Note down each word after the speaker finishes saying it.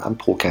I'm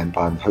Paul Kemp.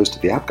 I'm the host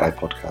of the App Guy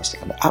podcast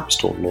and App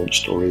Store launch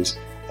stories,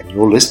 and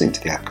you're listening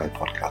to the App Guy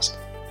podcast.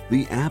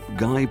 The App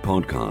Guy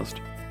podcast,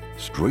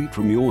 straight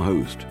from your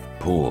host,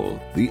 Paul,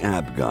 the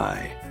App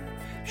Guy,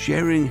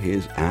 sharing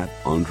his app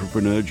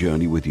entrepreneur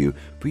journey with you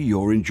for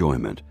your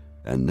enjoyment.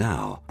 And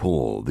now,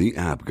 Paul, the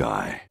App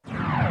Guy.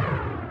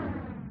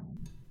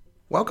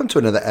 Welcome to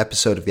another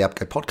episode of the App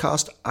Guy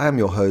podcast. I am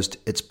your host.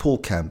 It's Paul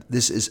Kemp.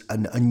 This is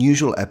an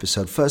unusual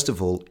episode. First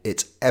of all,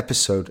 it's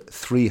episode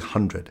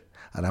 300,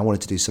 and I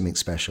wanted to do something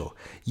special.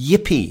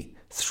 Yippee!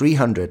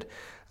 300,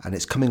 and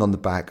it's coming on the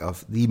back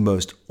of the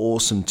most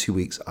awesome 2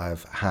 weeks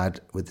I've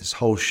had with this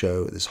whole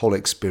show, this whole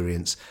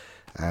experience,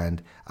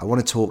 and I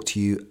want to talk to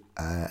you,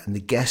 and the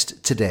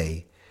guest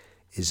today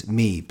is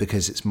me,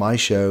 because it's my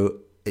show.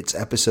 It's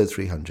episode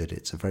 300.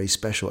 It's a very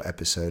special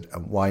episode,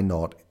 and why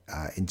not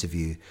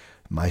interview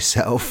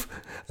myself?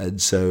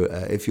 And so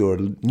if you're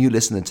a new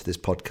listener to this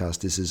podcast,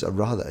 this is a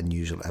rather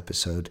unusual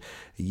episode.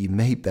 You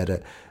may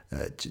better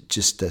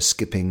just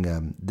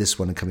skipping this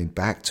one and coming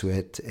back to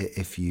it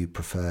if you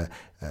prefer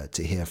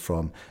to hear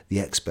from the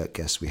expert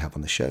guests we have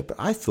on the show. But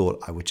I thought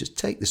I would just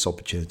take this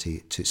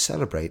opportunity to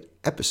celebrate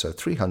episode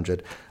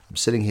 300. I'm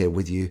sitting here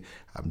with you.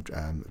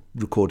 I'm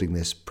recording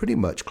this pretty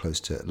much close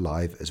to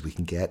live as we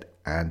can get,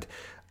 and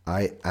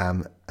I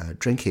am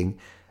drinking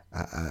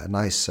a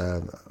nice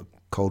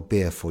cold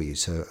beer for you.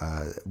 So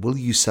will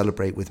you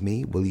celebrate with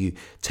me? Will you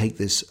take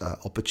this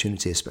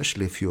opportunity,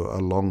 especially if you're a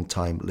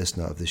long-time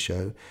listener of the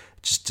show,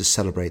 just to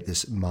celebrate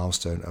this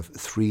milestone of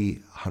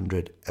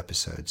 300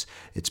 episodes?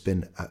 It's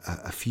been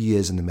a few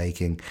years in the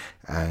making,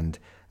 and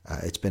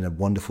it's been a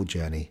wonderful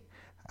journey.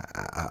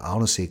 I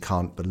honestly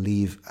can't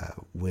believe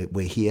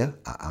we're here.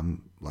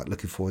 I'm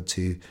looking forward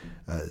to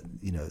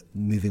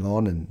moving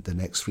on in the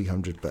next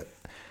 300, but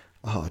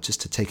just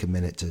to take a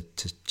minute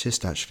to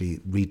just actually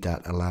read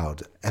that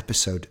aloud.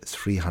 Episode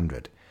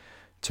 300.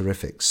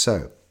 Terrific.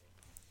 So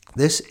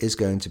this is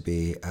going to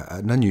be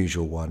an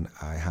unusual one.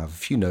 I have a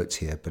few notes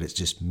here, but it's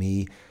just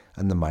me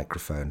and the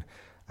microphone.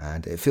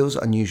 And it feels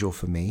unusual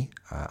for me.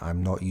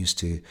 I'm not used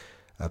to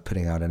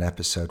putting out an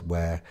episode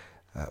where,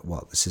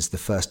 this is the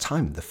first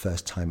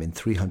time in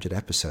 300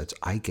 episodes,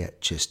 I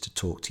get just to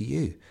talk to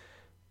you.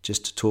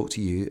 Just to talk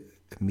to you,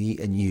 me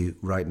and you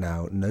right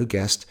now. No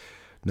guest.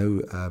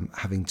 No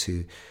having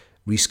to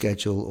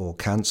reschedule or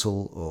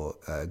cancel or,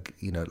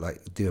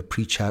 do a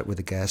pre-chat with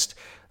a guest.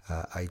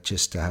 I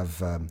just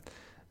have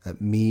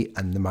me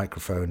and the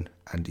microphone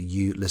and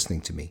you listening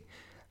to me.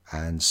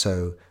 And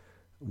so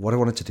what I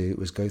wanted to do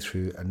was go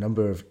through a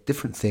number of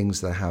different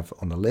things that I have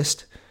on the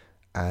list,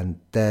 and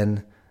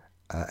then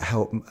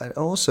help. And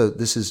also,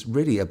 this is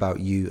really about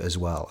you as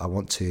well. I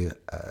want to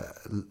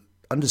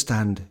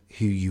understand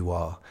who you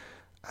are.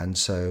 And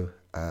so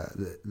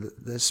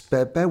let's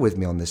bear with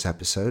me on this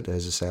episode.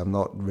 As I say, I'm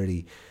not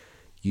really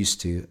used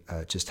to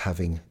just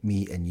having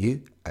me and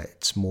you.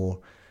 It's more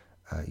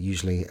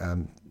usually,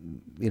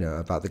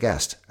 about the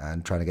guest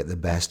and trying to get the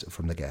best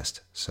from the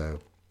guest. So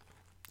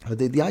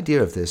the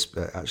idea of this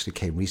actually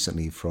came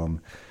recently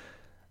from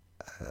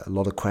a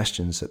lot of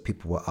questions that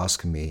people were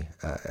asking me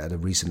at a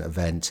recent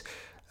event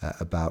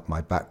about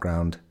my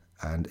background.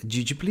 And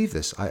do you believe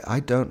this? I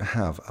don't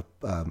have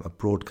a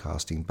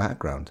broadcasting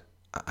background.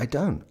 I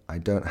don't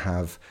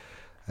have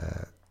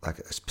a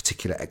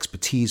particular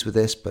expertise with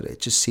this, but it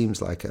just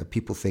seems like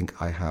people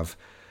think I've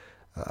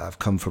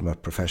come from a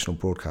professional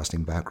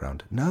broadcasting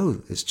background.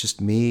 No, it's just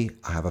me.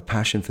 I have a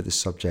passion for this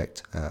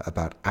subject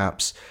about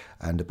apps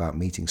and about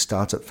meeting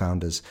startup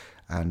founders,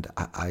 and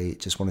I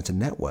just wanted to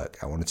network.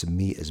 I wanted to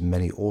meet as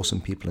many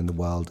awesome people in the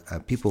world,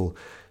 people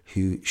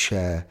who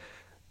share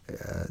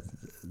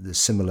the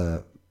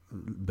similar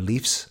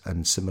beliefs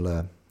and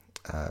similar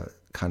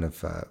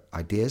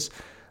ideas.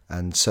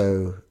 And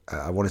so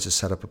I wanted to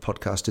set up a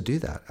podcast to do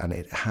that. And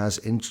it has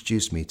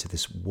introduced me to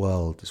this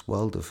world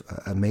of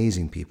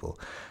amazing people.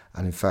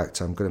 And in fact,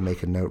 I'm going to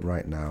make a note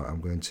right now.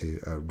 I'm going to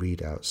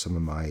read out some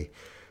of my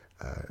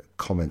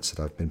comments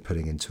that I've been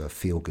putting into a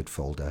feel-good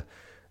folder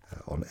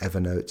on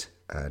Evernote.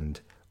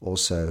 And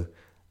also,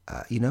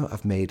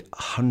 I've made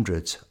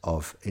hundreds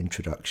of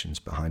introductions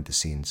behind the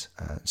scenes.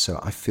 So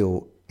I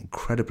feel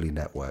incredibly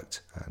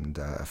networked. And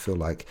I feel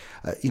like,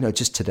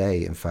 just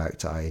today, in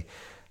fact, I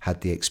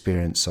had the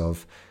experience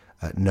of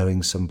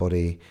knowing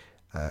somebody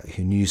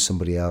who knew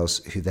somebody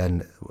else, who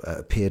then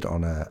appeared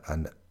on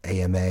an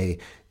AMA,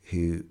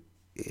 who,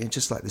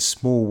 just like this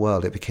small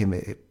world, it became,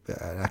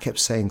 I kept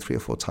saying 3 or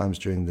 4 times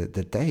during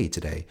the day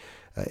today,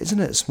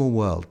 isn't it a small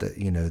world that,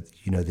 you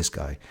know this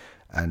guy,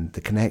 and the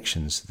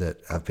connections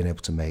that I've been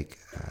able to make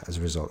as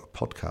a result of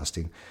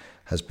podcasting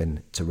has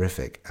been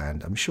terrific.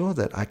 And I'm sure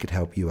that I could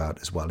help you out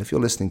as well. If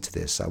you're listening to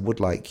this, I would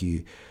like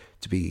you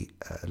to be,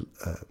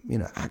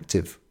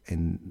 active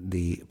in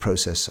the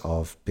process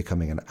of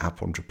becoming an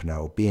app entrepreneur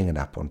or being an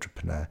app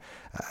entrepreneur.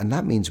 And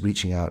that means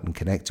reaching out and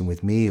connecting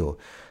with me or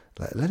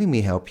letting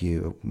me help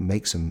you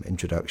make some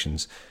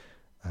introductions.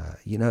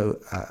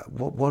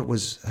 What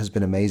has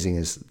been amazing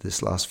is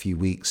this last few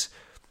weeks,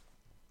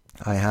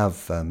 I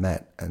have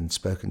met and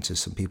spoken to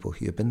some people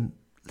who have been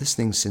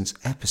listening since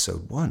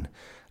episode 1.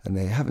 and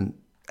they haven't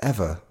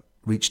ever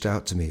reached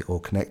out to me or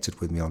connected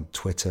with me on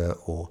Twitter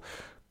or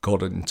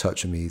got in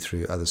touch with me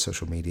through other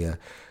social media,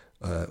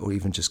 or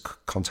even just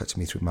contacted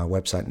me through my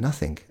website,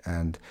 nothing.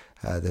 And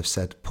they've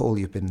said, Paul,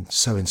 you've been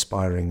so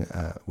inspiring.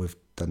 We've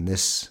done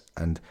this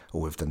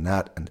or we've done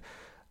that. And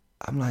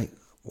I'm like,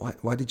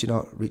 why did you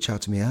not reach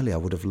out to me earlier? I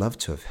would have loved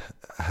to have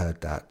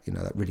heard that.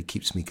 That really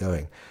keeps me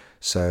going.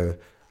 So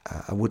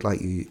I would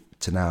like you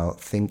to now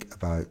think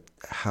about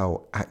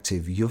how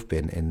active you've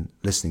been in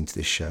listening to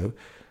this show.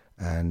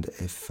 And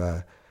if,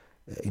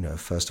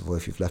 first of all,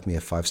 if you've left me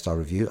a 5-star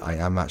review, I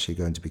am actually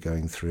going to be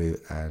going through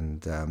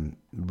and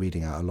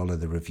reading out a lot of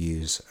the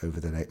reviews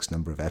over the next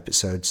number of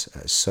episodes.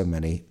 So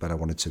many, but I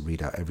wanted to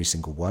read out every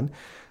single one.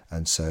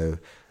 And so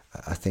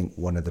I think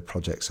one of the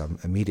projects I'm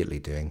immediately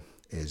doing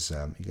is,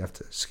 you have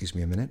to excuse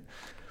me a minute,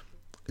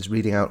 is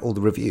reading out all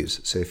the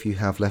reviews. So if you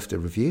have left a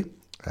review,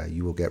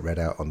 you will get read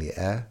out on the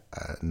air,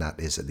 and that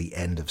is at the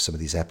end of some of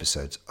these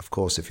episodes. Of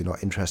course, if you're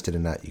not interested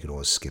in that, you can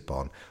always skip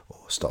on or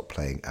stop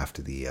playing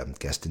after the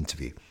guest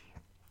interview.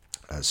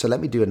 So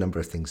let me do a number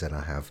of things, and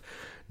I have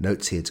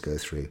notes here to go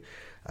through.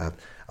 I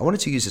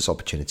wanted to use this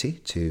opportunity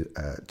to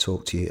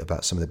talk to you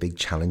about some of the big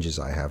challenges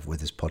I have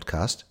with this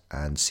podcast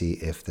and see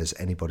if there's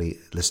anybody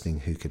listening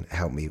who can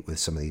help me with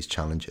some of these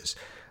challenges.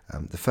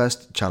 The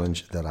first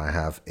challenge that I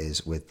have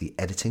is with the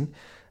editing.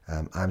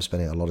 I'm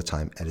spending a lot of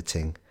time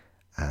editing,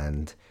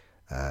 and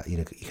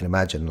you can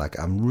imagine, like,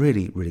 I'm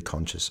really, really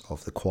conscious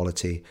of the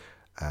quality.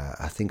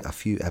 I think a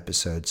few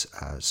episodes,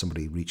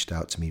 somebody reached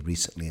out to me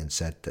recently and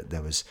said that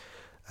there was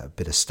a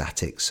bit of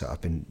static, so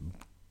I've been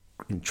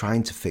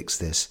trying to fix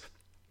this.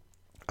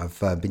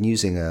 I've been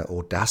using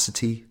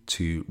Audacity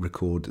to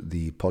record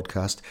the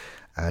podcast,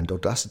 and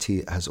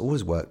Audacity has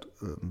always worked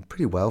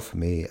pretty well for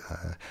me,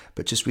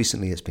 but just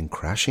recently it's been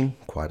crashing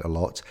quite a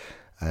lot.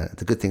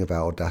 The good thing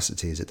about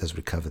Audacity is it does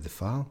recover the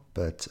file,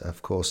 but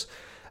of course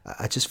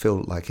I just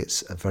feel like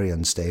it's very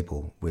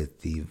unstable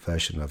with the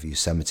version of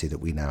Yosemite that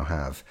we now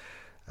have.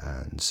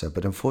 And so,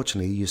 but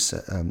unfortunately,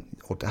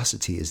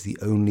 Audacity is the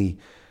only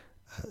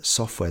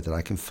software that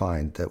I can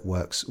find that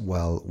works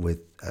well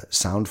with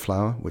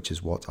Soundflower, which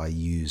is what I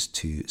use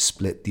to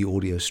split the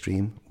audio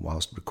stream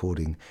whilst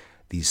recording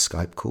these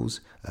Skype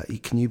calls.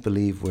 Can you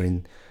believe we're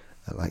in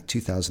like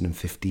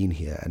 2015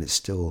 here, and it's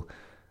still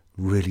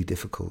really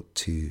difficult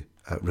to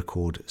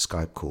record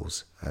Skype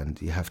calls,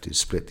 and you have to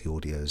split the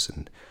audios,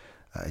 and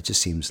it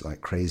just seems like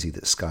crazy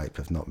that Skype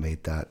have not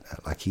made that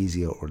like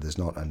easier, or there's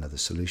not another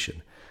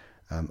solution.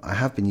 I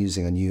have been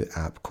using a new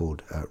app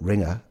called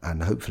Ringer,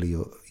 and hopefully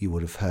you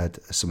would have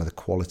heard some of the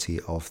quality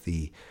of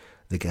the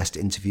guest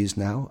interviews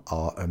now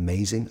are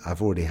amazing.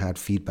 I've already had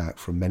feedback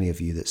from many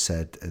of you that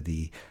said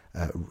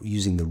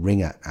using the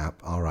Ringer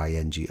app,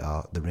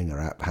 R-I-N-G-R, the Ringer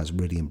app has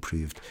really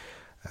improved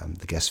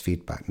the guest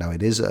feedback. Now,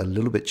 it is a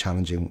little bit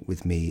challenging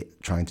with me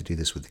trying to do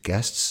this with the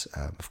guests.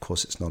 Of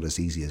course, it's not as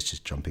easy as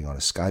just jumping on a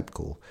Skype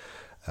call,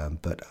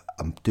 but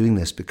I'm doing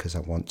this because I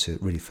want to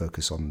really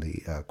focus on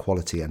the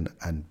quality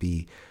and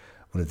be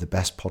one of the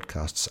best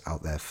podcasts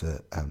out there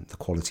for the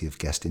quality of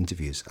guest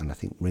interviews, and I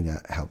think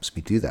Ringer helps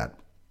me do that.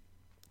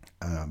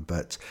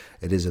 But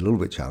it is a little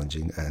bit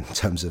challenging in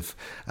terms of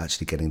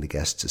actually getting the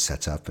guests to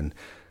set up, and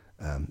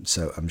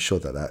so I'm sure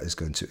that is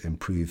going to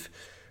improve.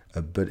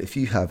 But if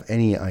you have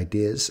any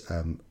ideas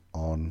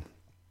on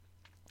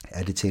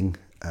editing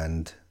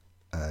and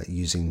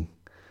using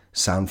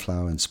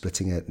Soundflower and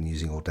splitting it and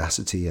using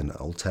Audacity and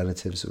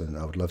alternatives, then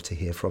I would love to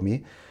hear from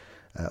you.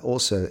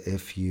 Also,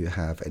 if you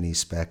have any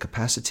spare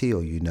capacity,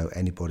 or you know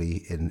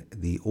anybody in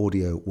the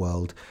audio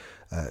world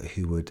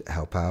who would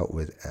help out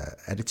with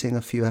editing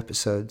a few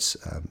episodes,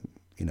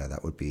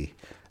 that would be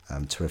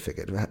terrific.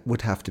 It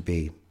would have to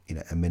be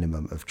a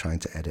minimum of trying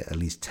to edit at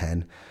least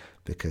 10,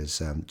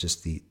 because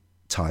just the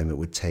time it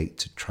would take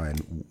to try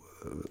and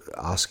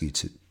ask you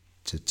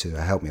to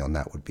help me on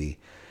that would be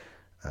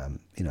a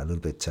little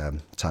bit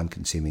time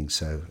consuming.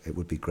 So it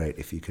would be great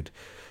if you could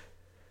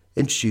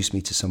introduce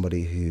me to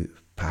somebody who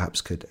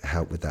perhaps could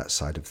help with that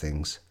side of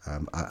things.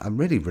 I'm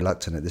really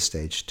reluctant at this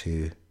stage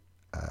to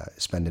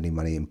spend any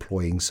money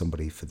employing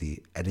somebody for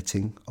the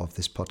editing of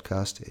this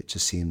podcast. It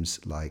just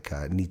seems like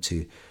I need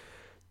to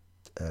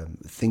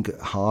think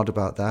hard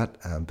about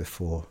that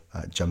before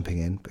jumping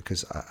in,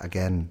 because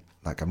again,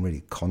 I'm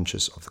really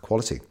conscious of the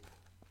quality.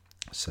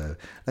 So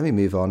let me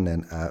move on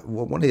then.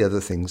 One of the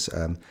other things,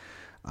 one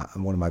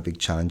of my big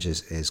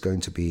challenges is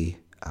going to be,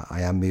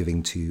 I am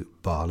moving to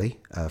Bali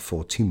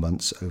for 2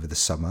 months over the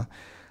summer.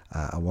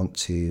 I want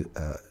to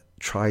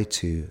try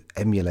to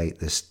emulate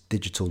this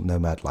digital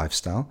nomad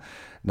lifestyle.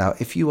 Now,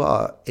 if you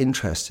are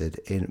interested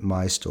in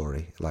my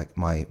story, like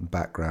my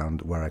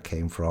background, where I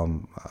came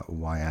from,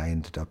 why I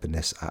ended up in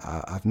this,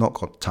 I've not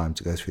got time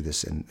to go through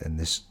this in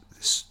this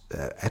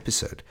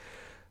episode.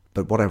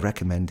 But what I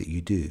recommend that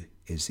you do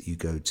is that you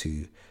go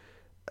to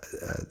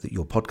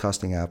your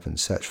podcasting app and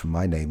search for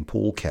my name,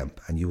 Paul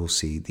Kemp, and you will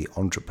see the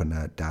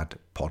Entrepreneur Dad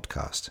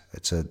podcast.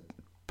 It's a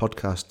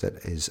podcast that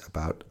is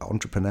about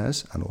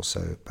entrepreneurs and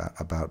also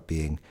about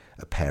being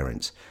a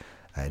parent.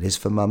 It is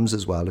for mums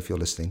as well, if you're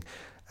listening.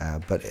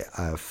 But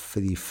for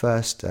the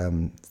first, I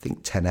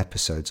think, 10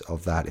 episodes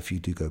of that, if you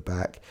do go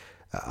back,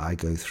 I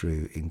go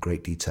through in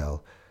great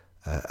detail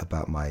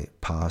about my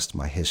past,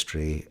 my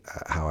history,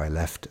 how I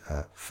left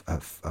a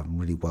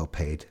really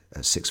well-paid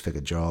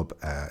six-figure job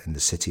in the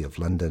city of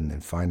London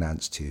in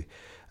finance to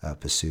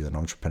pursue an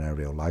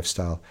entrepreneurial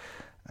lifestyle.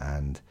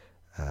 And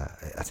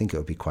I think it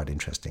would be quite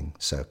interesting.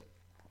 So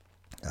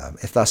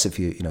if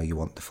you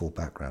want the full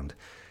background.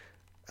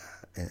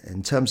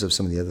 In terms of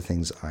some of the other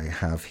things I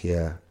have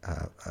here,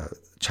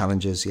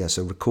 challenges,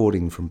 so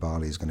recording from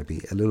Bali is going to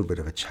be a little bit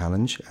of a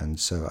challenge, and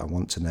so I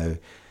want to know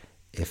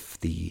if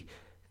the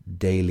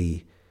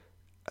daily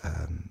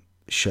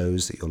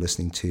shows that you're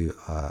listening to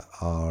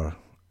are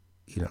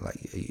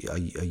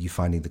you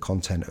finding the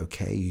content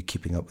okay? Are you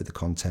keeping up with the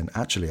content?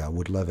 Actually, I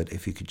would love it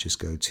if you could just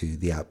go to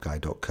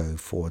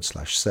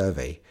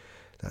theappguy.co/survey.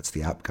 That's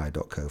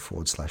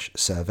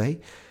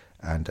theappguy.co/survey,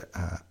 and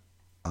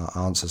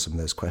I'll answer some of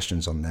those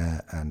questions on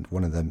there. And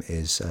one of them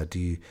is, do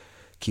you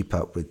keep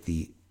up with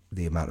the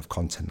amount of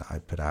content that I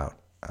put out?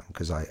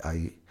 Because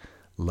I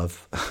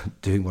love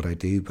doing what I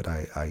do, but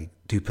I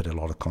do put a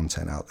lot of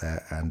content out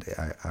there, and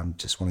I'm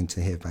just wanting to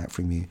hear back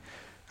from you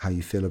how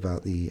you feel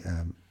about the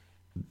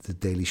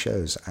daily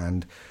shows.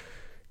 And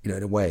in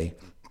a way,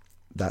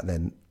 that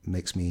then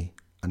makes me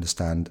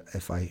understand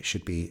if I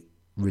should be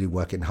really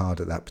working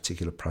hard at that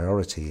particular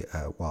priority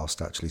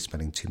whilst actually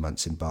spending 2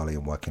 months in Bali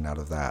and working out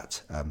of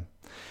that.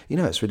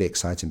 It's really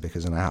exciting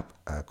because an app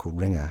called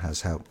Ringer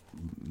has helped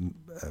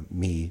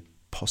me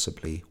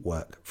possibly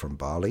work from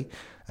Bali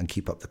and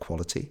keep up the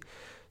quality.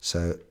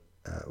 So,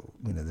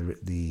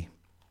 the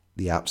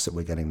apps that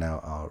we're getting now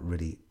are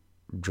really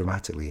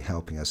dramatically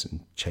helping us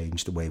and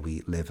change the way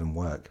we live and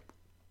work.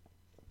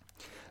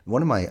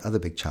 One of my other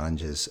big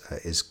challenges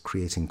is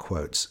creating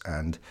quotes,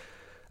 and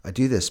I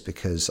do this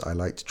because I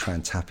like to try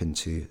and tap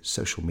into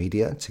social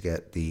media to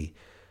get the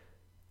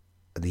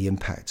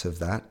impact of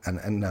that.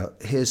 And now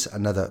here's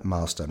another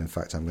milestone. In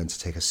fact, I'm going to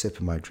take a sip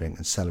of my drink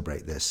and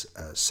celebrate this.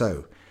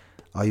 So,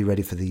 are you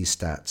ready for these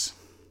stats?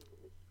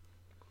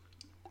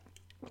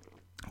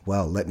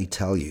 Well, let me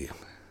tell you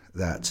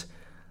that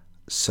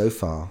so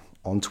far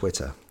on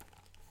Twitter,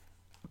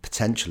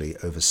 potentially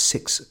over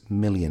 6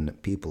 million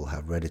people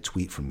have read a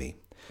tweet from me,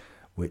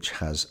 which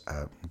has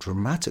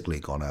dramatically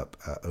gone up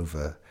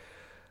over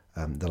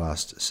the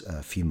last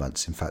few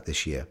months. In fact,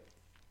 this year,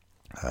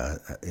 I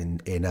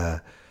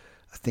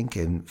think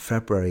in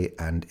February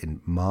and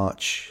in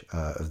March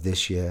of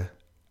this year,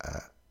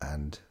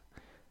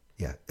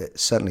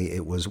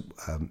 it was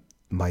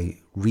my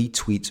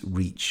retweet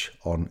reach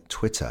on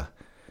Twitter,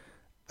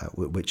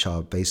 which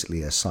are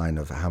basically a sign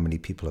of how many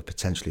people have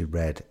potentially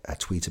read a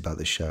tweet about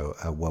the show,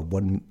 were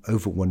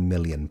over 1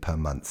 million per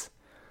month.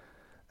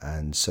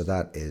 And so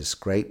that is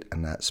great,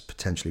 and that's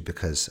potentially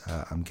because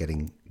I'm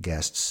getting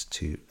guests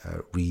to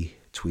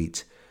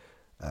retweet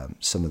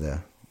some of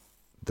the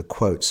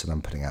quotes that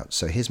I'm putting out.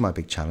 So here's my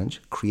big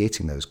challenge,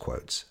 creating those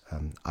quotes.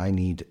 I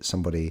need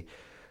somebody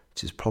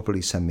to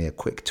probably send me a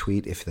quick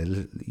tweet. If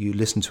you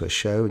listen to a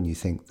show and you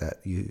think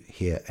that you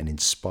hear an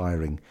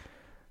inspiring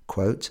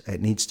quote,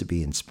 it needs to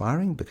be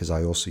inspiring because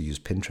I also use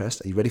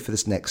Pinterest. Are you ready for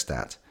this next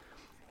stat?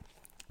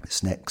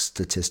 This next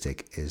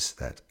statistic is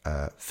that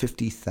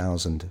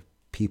 50,000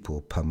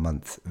 people per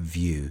month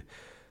view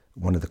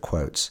one of the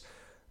quotes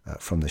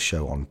from the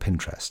show on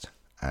Pinterest.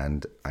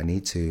 And I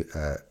need to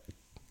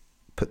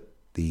put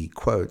the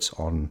quotes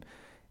on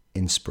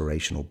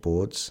inspirational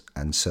boards,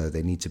 and so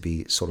they need to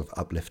be sort of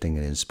uplifting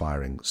and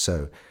inspiring.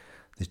 So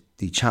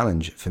the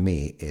challenge for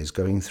me is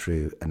going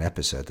through an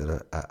episode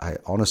that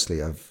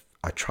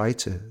I try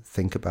to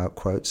think about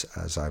quotes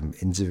as I'm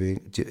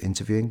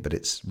interviewing, but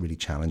it's really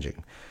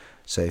challenging.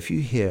 So if you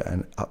hear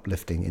an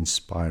uplifting,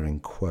 inspiring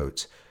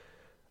quote,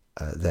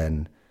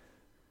 then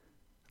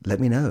let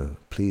me know,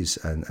 please,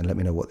 and let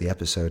me know what the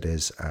episode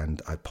is,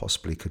 and I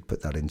possibly could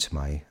put that into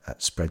my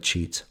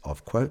spreadsheet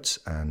of quotes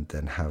and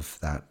then have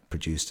that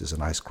produced as a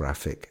nice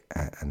graphic,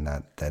 and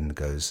that then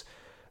goes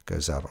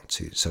out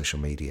onto social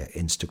media.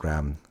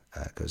 Instagram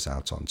goes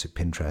out onto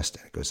Pinterest,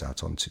 and it goes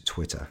out onto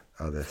Twitter,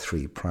 are the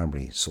three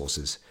primary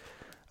sources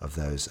of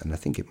those, and I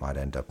think it might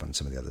end up on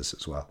some of the others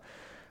as well.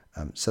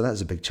 So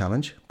that's a big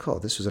challenge. Cool,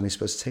 this was only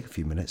supposed to take a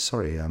few minutes.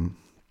 Sorry,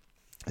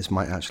 this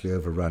might actually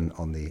overrun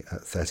on the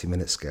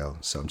 30-minute scale,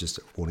 so I'm just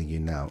warning you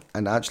now.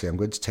 And actually, I'm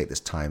going to take this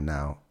time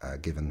now,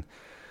 given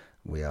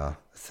we are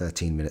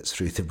 13 minutes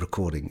through the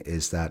recording,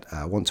 is that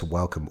I want to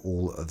welcome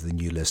all of the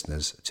new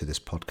listeners to this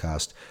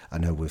podcast. I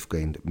know we've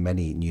gained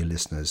many new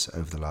listeners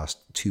over the last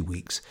 2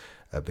 weeks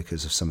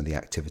because of some of the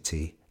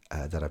activity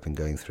that I've been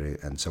going through.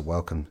 And so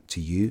welcome to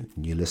you,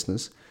 new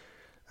listeners.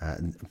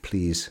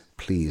 Please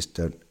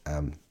don't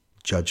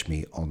judge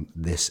me on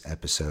this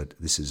episode.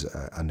 This is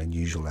an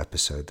unusual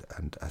episode,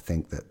 and I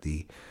think that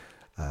the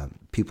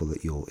people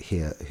that you'll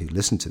hear who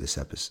listen to this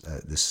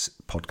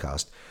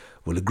podcast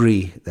will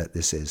agree that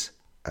this is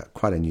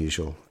quite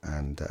unusual,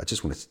 and I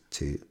just wanted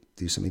to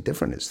do something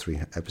different. It's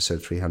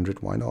episode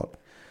 300, why not?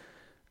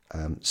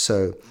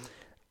 So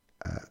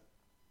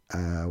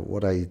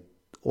what I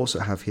also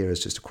have here is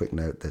just a quick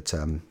note that,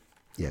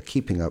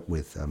 keeping up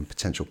with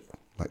potential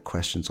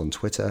questions on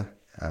Twitter.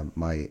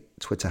 My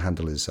Twitter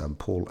handle is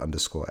Paul_S_Kemp.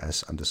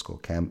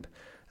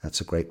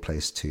 That's a great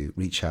place to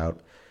reach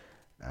out,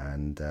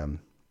 and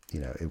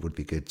it would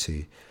be good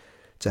to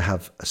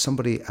have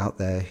somebody out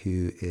there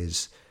who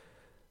is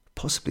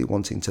possibly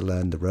wanting to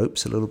learn the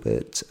ropes a little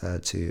bit,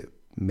 to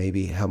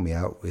maybe help me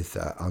out with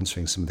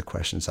answering some of the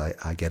questions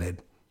I get in.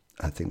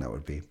 I think that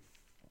would be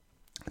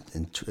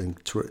in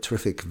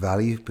terrific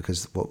value,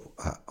 because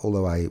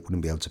although I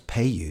wouldn't be able to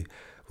pay you,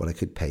 what I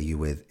could pay you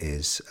with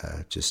is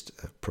just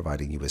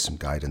providing you with some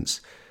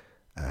guidance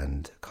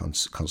and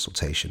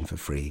consultation for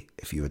free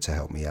if you were to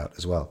help me out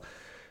as well.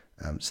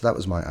 So that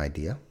was my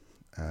idea.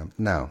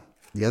 Now,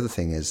 the other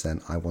thing is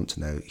then I want to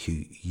know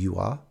who you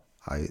are.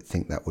 I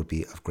think that would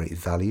be of great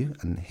value,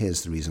 and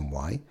here's the reason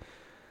why.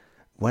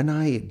 When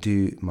I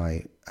do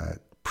my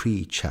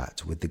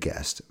pre-chat with the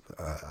guest,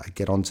 I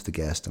get onto the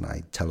guest and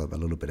I tell them a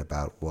little bit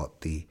about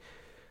what the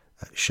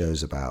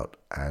show's about,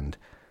 and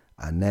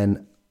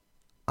then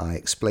I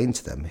explain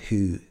to them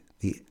who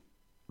the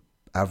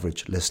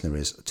average listener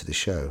is to the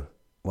show.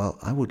 Well,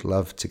 I would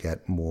love to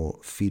get more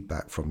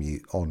feedback from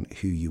you on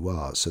who you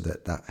are, so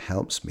that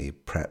helps me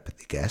prep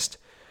the guest.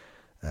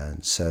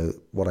 And so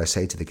what I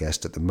say to the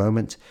guest at the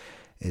moment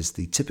is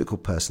the typical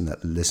person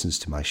that listens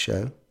to my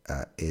show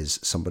is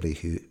somebody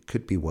who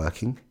could be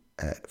working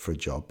for a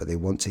job, but they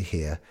want to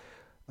hear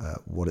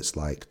what it's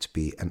like to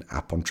be an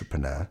app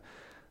entrepreneur.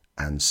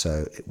 And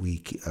so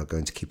we are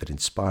going to keep it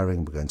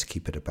inspiring. We're going to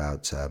keep it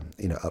about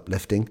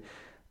uplifting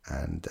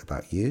and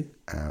about you,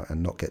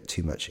 and not get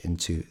too much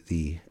into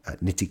the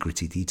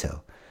nitty-gritty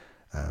detail.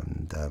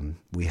 And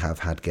we have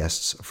had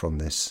guests from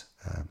this.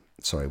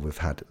 We've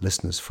had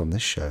listeners from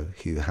this show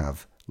who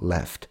have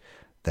left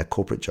their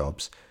corporate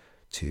jobs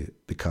to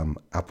become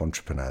app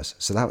entrepreneurs.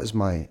 So that was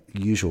my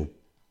usual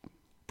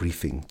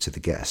briefing to the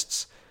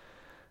guests.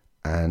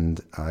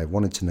 And I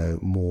wanted to know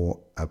more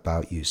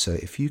about you. So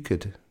if you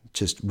could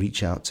just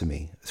reach out to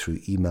me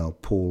through email,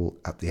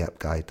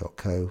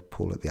 paul@theappguy.co,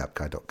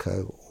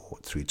 paul@theappguy.co, or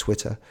through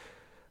Twitter,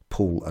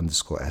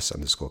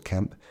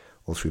 Paul_S_Kemp,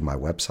 or through my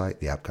website,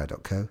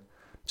 theappguy.co.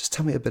 Just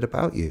tell me a bit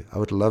about you. I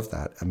would love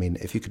that. I mean,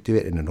 if you could do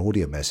it in an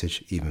audio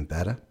message, even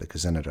better,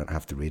 because then I don't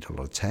have to read a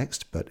lot of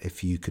text. But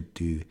if you could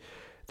do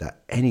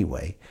that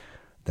anyway,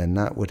 then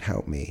that would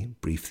help me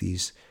brief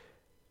these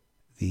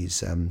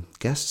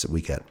guests that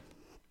we get.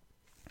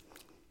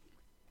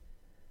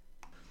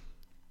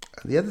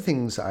 The other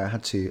things I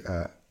had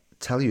to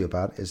tell you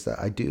about is that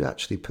I do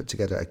actually put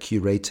together a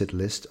curated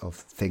list of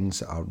things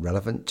that are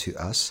relevant to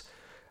us.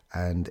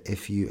 And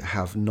if you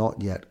have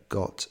not yet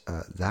got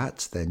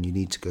that, then you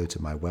need to go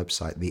to my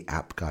website,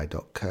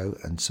 theappguy.co,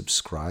 and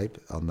subscribe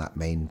on that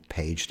main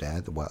page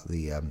there,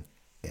 the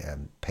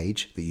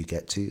page that you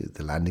get to,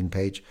 the landing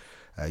page.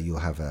 You'll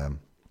have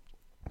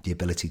the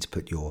ability to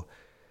put your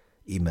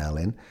email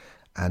in.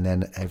 And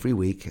then every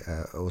week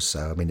or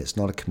so, I mean, it's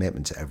not a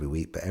commitment to every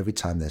week, but every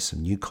time there's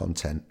some new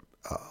content,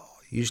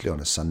 usually on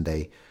a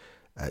Sunday,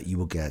 you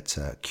will get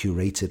a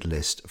curated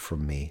list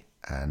from me.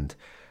 And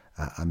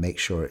I make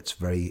sure it's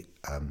very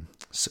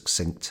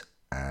succinct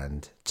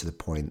and to the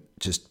point,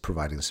 just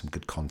providing some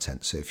good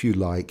content. So if you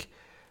like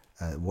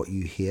what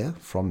you hear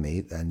from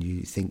me, and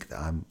you think that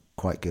I'm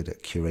quite good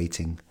at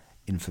curating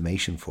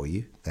information for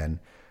you, then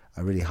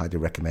I really highly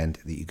recommend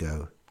that you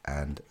go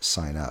and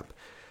sign up.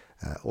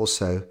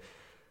 Also,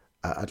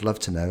 I'd love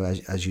to know,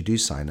 as you do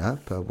sign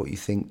up, what you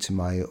think to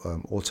my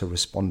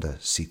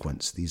autoresponder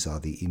sequence. These are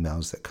the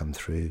emails that come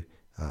through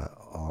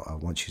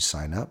once you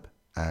sign up,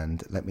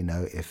 and let me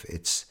know if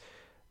it's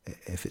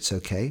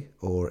okay,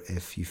 or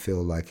if you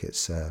feel like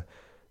it's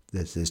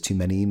there's too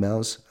many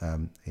emails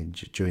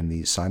during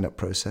the sign up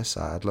process.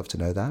 I'd love to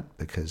know that,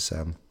 because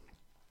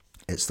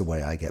it's the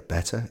way I get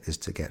better, is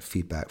to get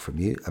feedback from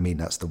you. I mean,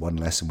 that's the one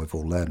lesson we've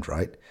all learned,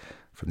 right,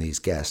 from these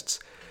guests,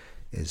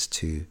 is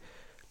to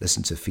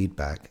listen to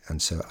feedback.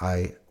 And so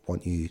I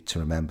want you to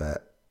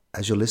remember,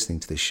 as you're listening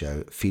to this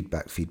show,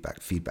 feedback.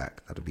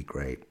 That would be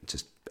great.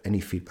 Just any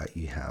feedback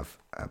you have,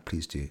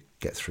 please do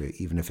get through,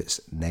 even if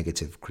it's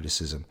negative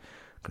criticism,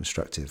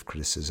 constructive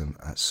criticism.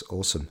 That's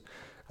awesome.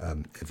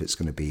 If it's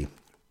going to be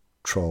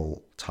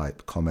troll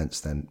type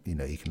comments, then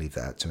you can leave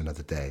that to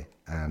another day.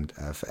 And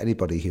for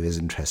anybody who is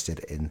interested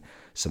in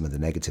some of the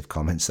negative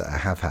comments that I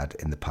have had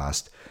in the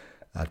past,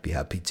 I'd be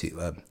happy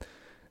to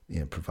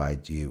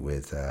provide you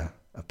with a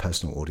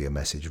personal audio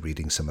message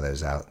reading some of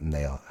those out, and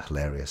they are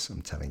hilarious,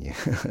 I'm telling you.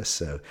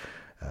 So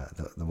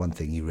the one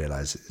thing you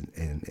realize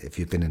if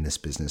you've been in this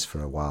business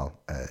for a while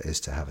is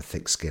to have a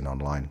thick skin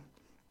online.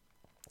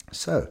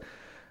 So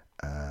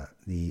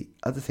the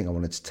other thing I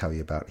wanted to tell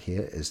you about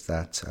here is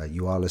that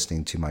you are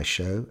listening to my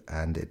show,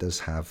 and it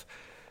does have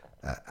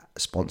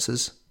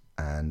sponsors.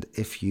 And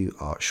if you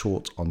are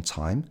short on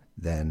time,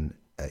 then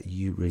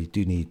you really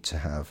do need to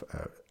have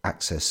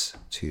access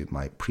to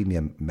my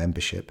premium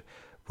membership,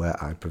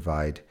 where I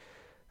provide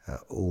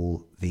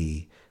all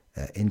the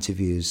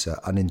interviews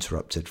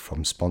uninterrupted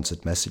from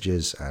sponsored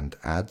messages and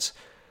ads.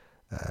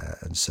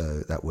 And so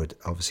that would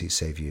obviously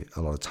save you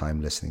a lot of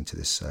time listening to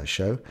this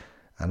show.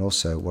 And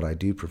also what I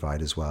do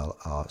provide as well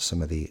are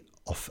some of the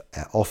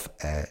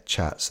off-air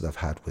chats that I've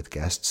had with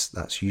guests.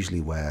 That's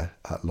usually where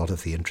a lot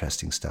of the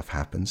interesting stuff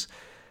happens.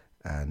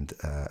 And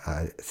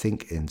I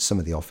think in some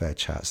of the off-air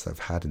chats that I've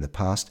had in the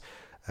past,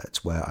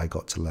 it's where I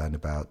got to learn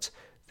about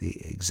the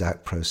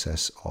exact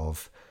process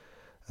of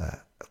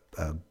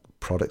a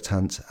product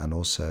hunt, and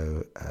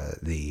also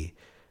the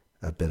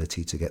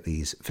ability to get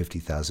these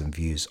 50,000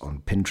 views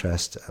on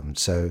Pinterest.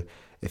 So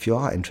if you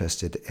are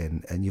interested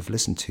in, and you've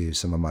listened to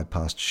some of my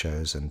past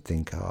shows and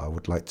think, I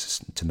would like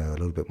to know a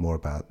little bit more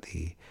about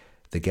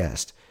the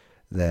guest,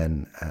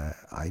 then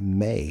I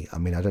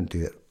don't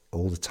do it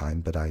all the time,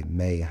 but I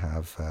may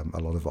have a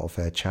lot of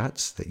off-air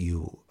chats that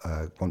you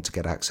want to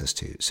get access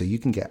to. So you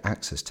can get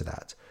access to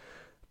that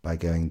by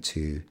going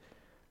to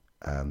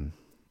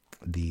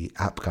the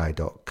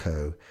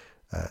appguy.co,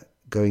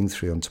 going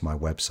through onto my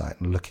website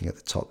and looking at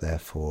the top there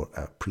for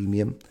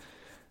premium,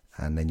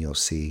 and then you'll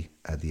see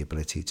the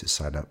ability to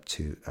sign up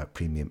to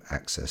premium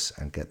access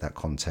and get that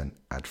content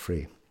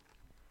ad-free.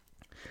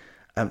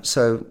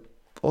 So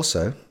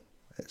also,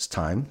 it's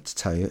time to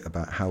tell you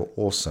about how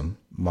awesome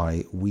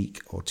my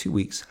week or 2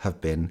 weeks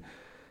have been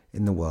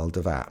in the world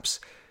of apps.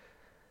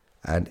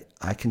 And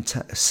I can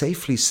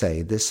safely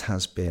say this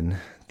has been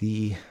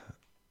the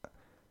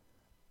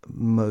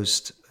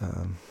most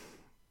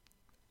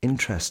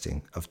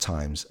interesting of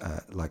times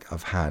like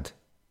I've had.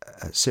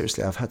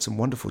 Seriously, I've had some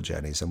wonderful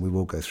journeys, and we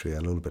will go through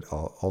a little bit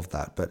of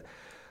that. But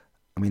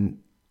I mean,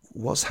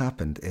 what's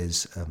happened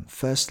is,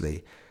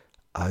 firstly,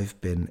 I've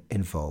been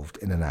involved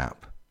in an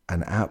app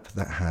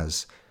that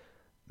has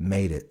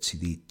made it to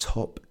the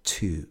top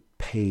 2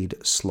 paid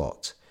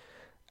slot.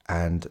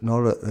 And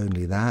not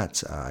only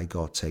that, I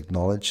got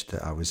acknowledged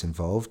that I was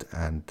involved,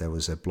 and there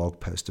was a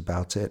blog post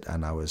about it,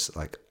 and I was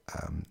like,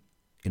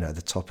 at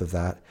the top of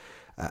that.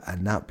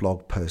 And that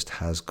blog post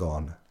has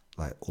gone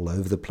like all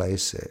over the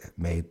place. It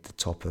made the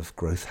top of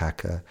Growth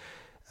Hacker.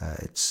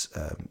 It's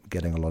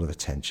getting a lot of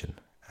attention,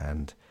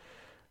 and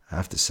I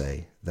have to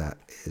say that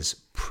is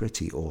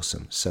pretty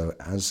awesome. So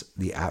as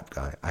the app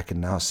guy, I can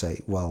now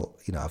say, well,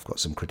 I've got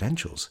some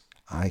credentials.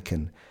 I've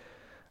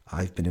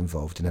been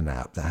involved in an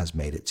app that has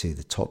made it to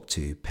the top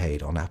 2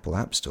 paid on Apple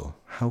App Store.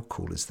 How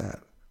cool is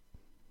that?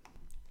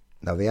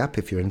 Now, the app,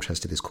 if you're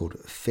interested, is called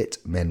Fit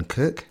Men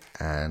Cook,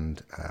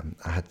 and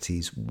I had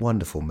these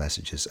wonderful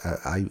messages.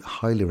 I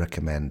highly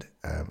recommend.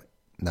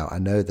 Now, I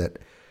know that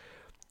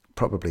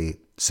probably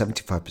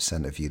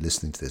 75% of you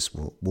listening to this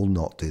will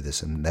not do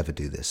this and never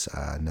do this.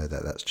 I know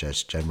that that's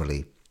just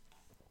generally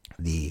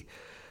the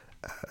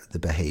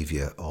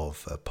behavior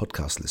of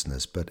podcast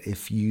listeners. But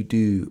if you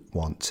do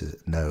want to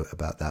know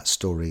about that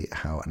story,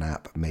 how an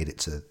app made it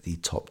to the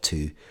top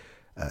 2,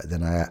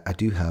 then I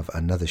do have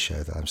another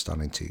show that I'm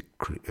starting to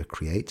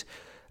create,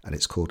 and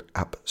it's called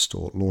App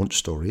Store Launch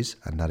Stories,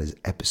 and that is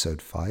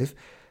episode 5.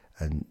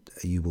 And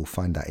you will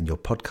find that in your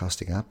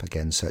podcasting app,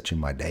 again, searching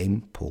my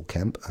name, Paul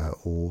Kemp,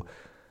 or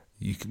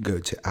you can go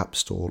to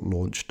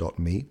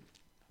appstorelaunch.me,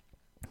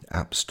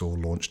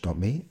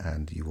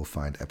 and you will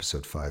find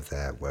episode 5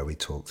 there, where we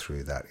talk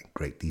through that in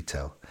great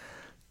detail.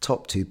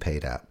 Top 2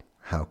 paid app.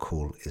 How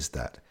cool is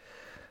that?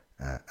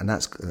 And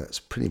that's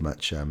pretty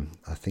much,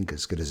 I think,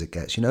 as good as it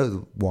gets. You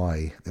know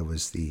why there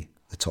was the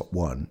top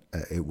 1?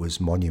 It was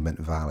Monument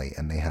Valley,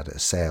 and they had a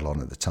sale on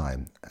at the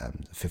time,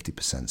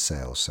 50%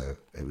 sale. So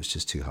it was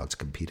just too hard to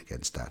compete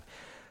against that.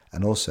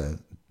 And also,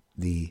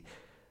 the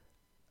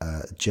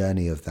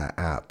journey of that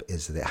app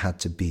is that it had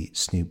to beat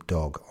Snoop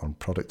Dogg on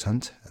Product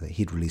Hunt.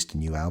 He'd released a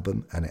new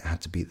album, and it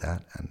had to beat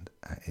that, and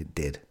it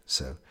did.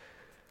 So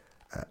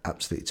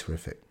absolutely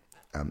terrific.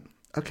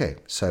 Okay,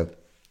 so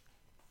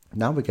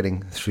now we're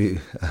getting through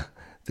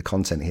the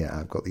content here.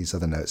 I've got these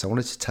other notes. I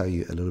wanted to tell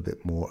you a little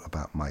bit more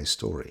about my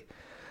story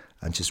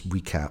and just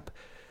recap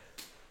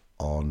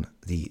on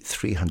the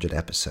 300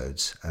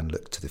 episodes and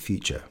look to the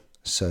future.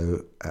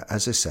 So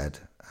as I said,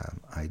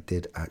 I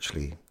did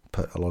actually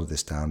put a lot of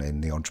this down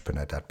in the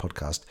Entrepreneur Dad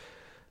podcast.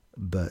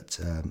 But,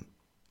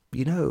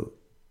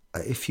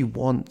 if you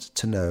want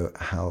to know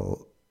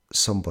how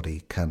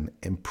somebody can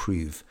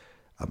improve,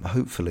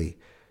 hopefully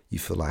you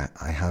feel like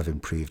I have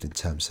improved in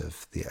terms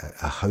of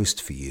a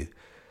host for you,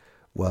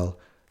 well,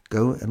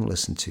 go and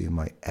listen to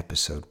my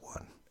episode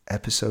 1.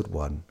 Episode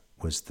 1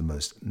 was the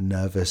most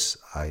nervous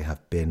I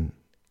have been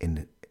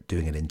in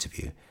doing an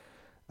interview.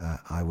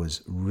 I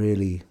was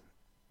really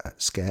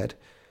scared.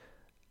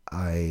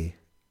 I,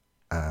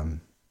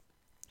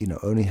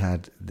 only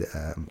had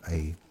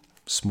a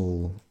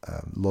small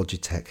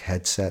Logitech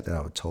headset that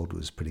I was told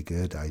was pretty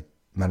good. I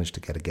managed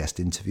to get a guest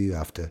interview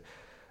after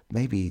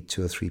maybe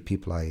 2 or 3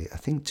 people. I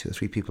think 2 or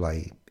 3 people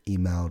I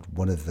emailed.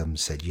 One of them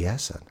said,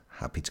 yes, I'm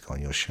happy to go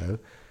on your show.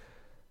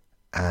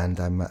 And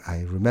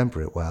I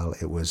remember it well.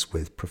 It was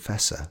with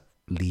Professor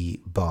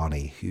Lee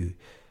Barney, who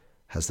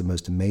has the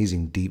most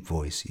amazing deep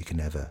voice you can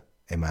ever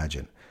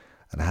imagine.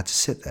 And I had to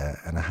sit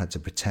there and I had to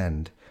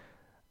pretend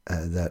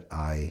that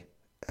I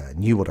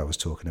knew what I was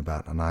talking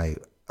about, and I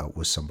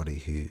was somebody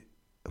who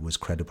was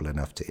credible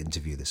enough to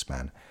interview this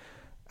man.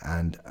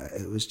 And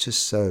it was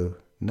just so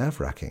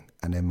nerve-wracking.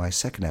 And then my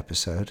second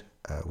episode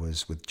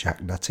was with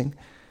Jack Nutting.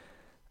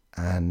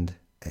 And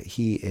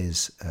he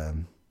is,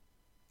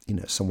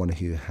 someone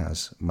who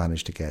has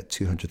managed to get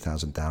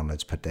 200,000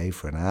 downloads per day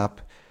for an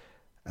app.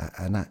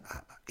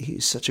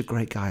 He's such a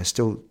great guy. I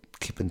still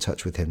keep in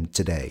touch with him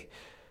today.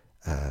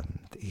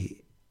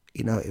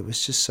 It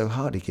was just so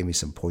hard. He gave me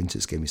some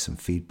pointers, gave me some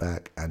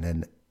feedback. And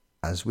then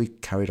as we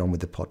carried on with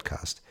the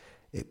podcast,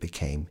 it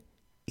became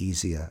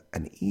easier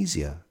and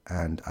easier.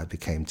 And I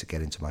became to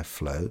get into my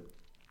flow.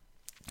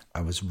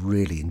 I was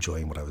really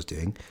enjoying what I was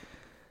doing.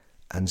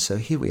 And so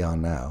here we are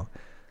now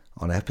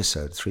on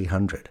episode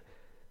 300.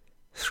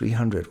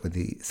 300 with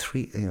the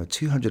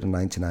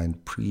 299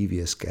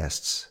 previous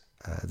guests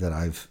that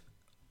I've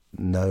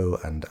know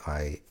and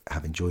I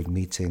have enjoyed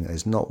meeting.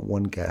 There's not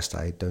one guest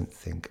I don't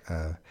think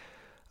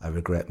I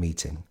regret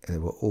meeting. They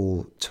were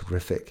all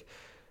terrific.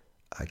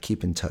 I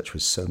keep in touch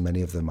with so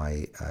many of them.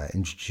 I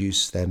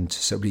introduce them to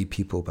so many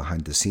people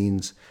behind the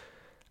scenes,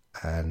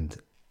 and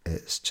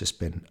it's just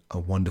been a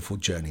wonderful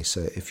journey.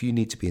 So if you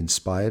need to be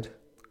inspired,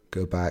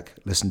 go back,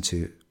 listen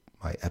to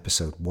my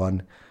episode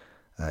 1.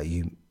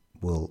 You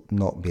will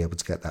not be able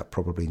to get that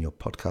probably in your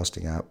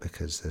podcasting app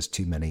because there's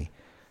too many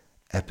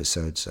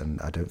episodes,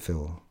 and I don't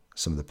feel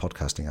some of the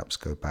podcasting apps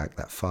go back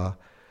that far.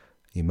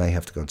 You may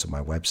have to go onto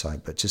my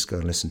website, but just go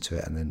and listen to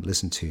it, and then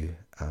listen to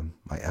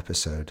my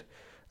episode,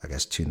 I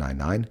guess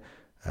 299.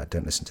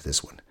 Don't listen to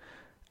this one.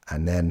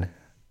 And then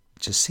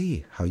just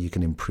see how you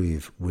can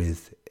improve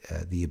with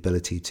the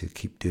ability to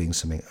keep doing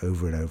something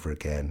over and over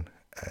again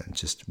and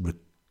just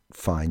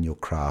refine your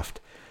craft.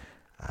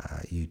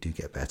 You do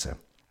get better.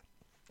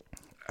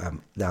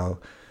 Now,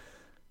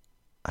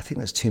 I think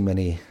there's too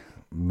many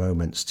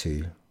moments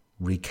to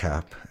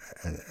recap,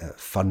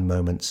 fun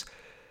moments.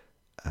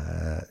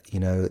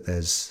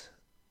 There's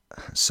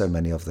so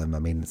many of them. I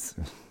mean,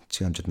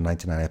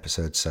 299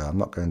 episodes, so I'm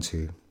not going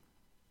to,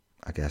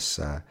 I guess,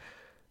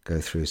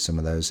 go through some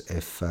of those.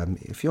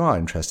 If you are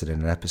interested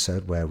in an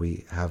episode where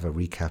we have a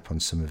recap on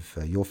some of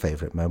your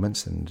favorite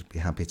moments, and be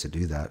happy to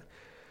do that.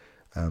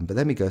 But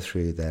let me go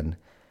through then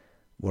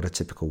what a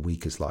typical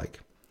week is like.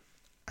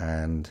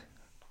 And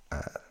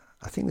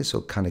I think this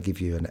will kind of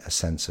give you a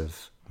sense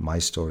of my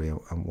story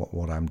and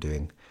what I'm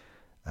doing.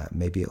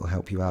 Maybe it'll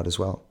help you out as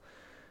well.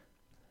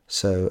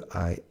 So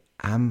I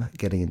am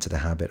getting into the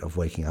habit of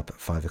waking up at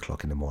 5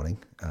 o'clock in the morning.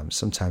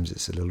 Sometimes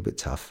it's a little bit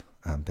tough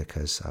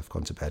because I've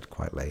gone to bed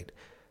quite late.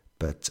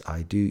 But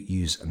I do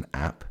use an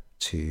app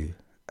to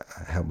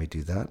help me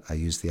do that. I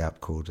use the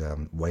app called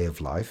Way of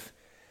Life.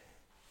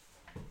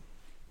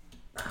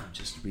 I'm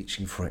just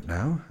reaching for it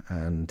now.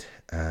 And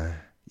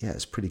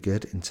it's pretty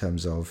good in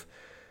terms of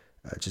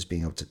just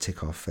being able to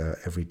tick off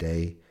every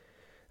day.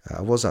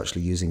 I was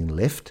actually using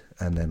Lyft,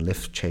 and then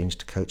Lyft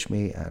changed to Coach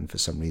Me, and for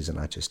some reason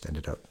I just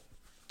ended up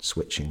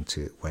switching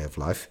to Way of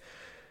Life.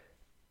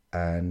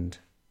 And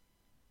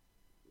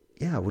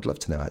I would love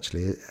to know,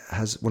 actually,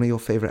 has one of your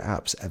favorite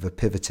apps ever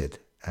pivoted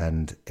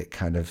and it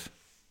kind of,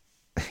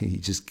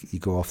 you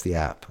go off the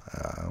app?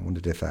 I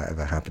wondered if that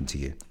ever happened to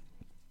you.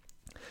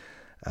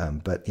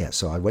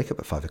 So I wake up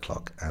at 5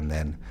 o'clock, and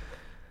then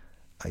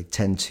I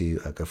tend to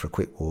go for a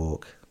quick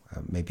walk,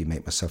 maybe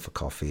make myself a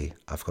coffee.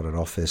 I've got an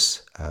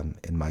office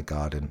in my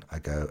garden. I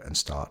go and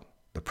start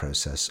the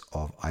process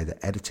of either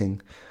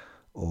editing,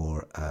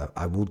 or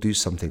I will do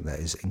something that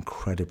is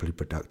incredibly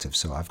productive.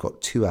 So I've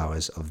got 2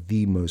 hours of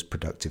the most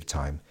productive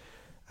time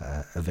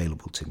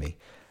available to me.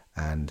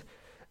 And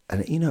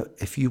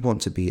if you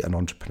want to be an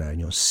entrepreneur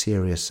and you're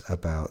serious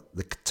about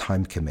the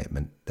time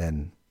commitment,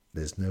 then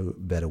there's no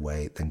better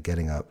way than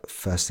getting up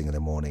first thing in the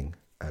morning,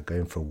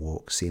 going for a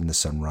walk, seeing the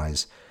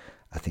sunrise.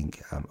 I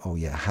think,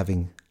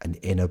 having an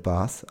inner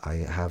bath. I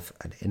have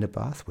an inner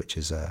bath, which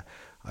is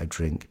I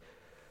drink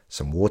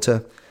some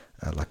water,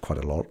 like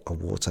quite a lot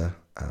of water.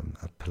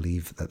 I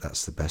believe that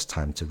that's the best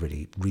time to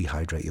really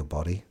rehydrate your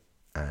body.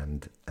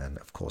 And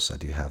of course, I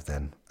do have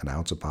then an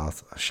outer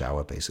bath, a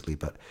shower basically.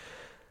 But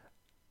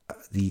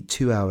the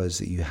 2 hours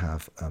that you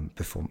have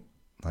before,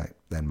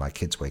 then my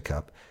kids wake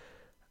up,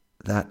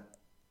 that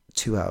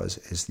 2 hours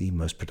is the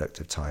most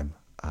productive time.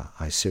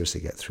 I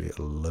seriously get through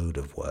a load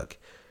of work.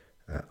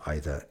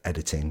 Either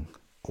editing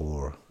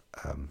or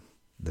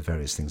the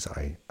various things that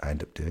I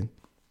end up doing.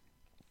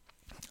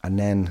 And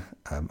then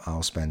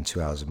I'll spend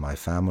 2 hours with my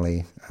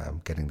family,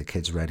 getting the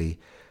kids ready.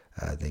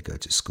 They go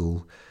to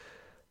school.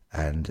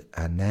 And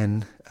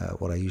then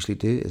what I usually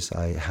do is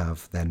I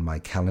have then my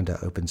calendar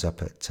opens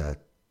up at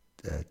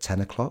 10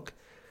 o'clock.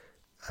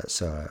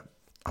 So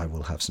I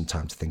will have some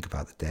time to think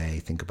about the day,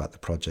 think about the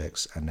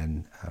projects. And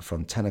then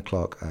from 10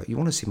 o'clock, you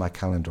want to see my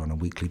calendar on a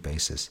weekly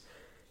basis.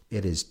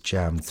 It is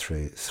jammed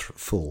through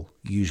full,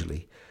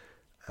 usually.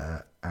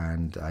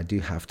 And I do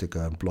have to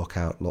go and block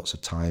out lots of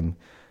time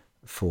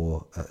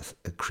for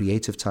a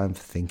creative time,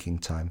 for thinking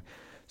time.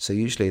 So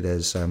usually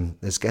there's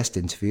guest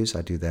interviews.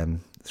 I do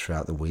them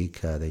throughout the week.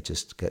 They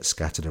just get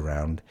scattered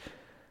around.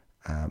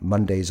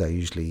 Mondays I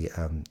usually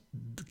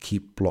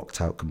keep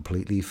blocked out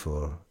completely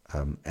for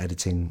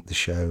editing the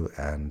show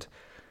and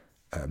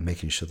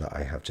making sure that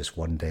I have just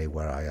one day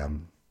where I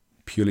am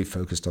purely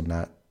focused on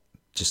that.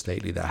 Just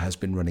lately, that has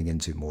been running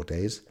into more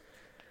days.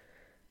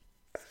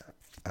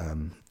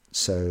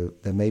 So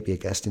there may be a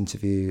guest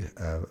interview.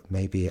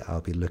 Maybe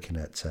I'll be looking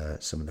at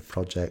some of the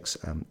projects.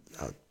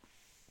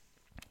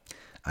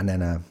 And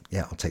then,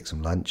 I'll take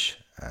some lunch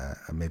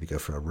and maybe go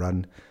for a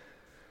run.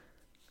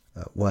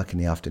 Work in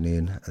the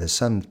afternoon. There's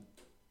some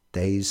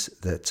days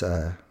that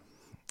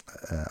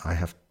I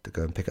have to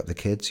go and pick up the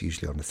kids,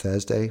 usually on a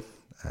Thursday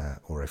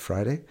or a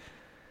Friday.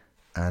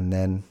 And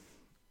then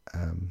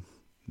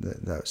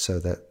so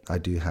that I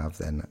do have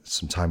then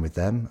some time with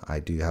them. I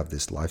do have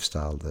this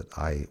lifestyle that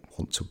I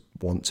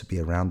want to be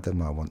around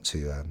them. I want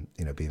to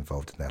be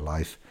involved in their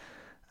life,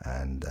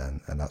 and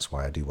that's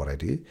why I do what I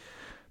do,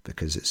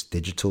 because it's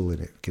digital and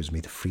it gives me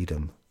the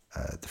freedom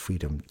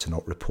to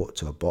not report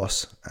to a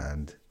boss,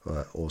 and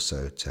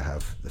also to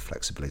have the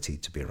flexibility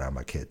to be around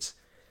my kids.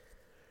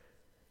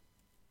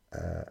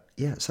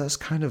 So that's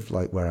kind of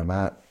like where I'm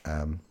at.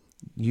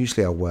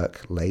 Usually I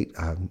work late.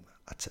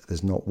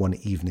 There's not one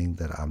evening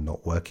that I'm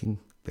not working,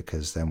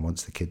 because then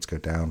once the kids go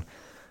down,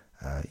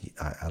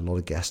 a lot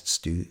of guests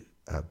do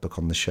book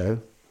on the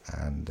show,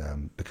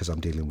 and because I'm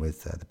dealing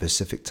with the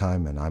Pacific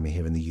time and I'm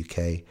here in the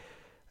UK,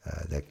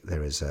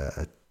 there is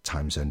a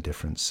time zone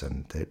difference,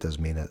 and it does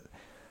mean that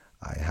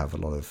I have a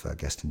lot of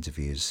guest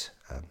interviews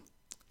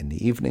in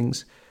the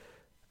evenings,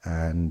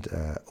 and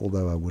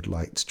although I would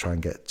like to try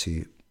and get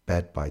to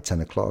bed by 10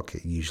 o'clock,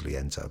 it usually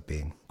ends up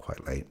being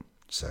quite late.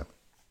 So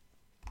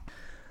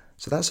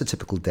that's a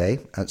typical day.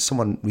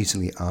 Someone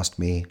recently asked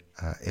me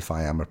if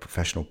I am a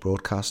professional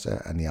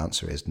broadcaster, and the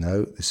answer is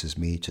no. This is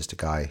me, just a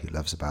guy who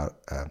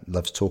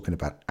loves talking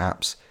about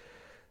apps,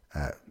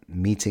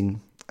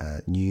 meeting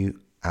new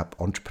app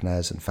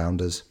entrepreneurs and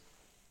founders.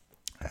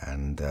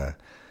 And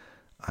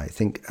I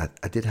think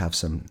I did have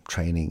some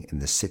training in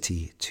the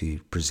city to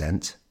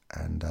present,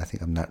 and I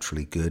think I'm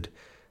naturally good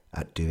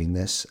at doing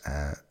this.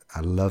 I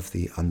love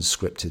the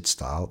unscripted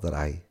style that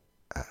I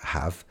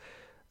have.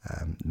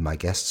 My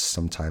guests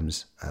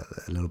sometimes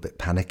a little bit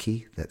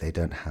panicky that they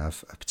don't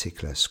have a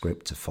particular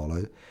script to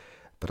follow,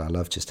 but I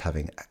love just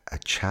having a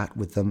chat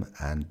with them,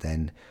 and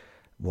then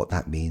what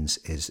that means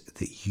is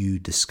that you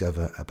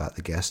discover about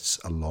the guests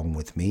along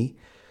with me,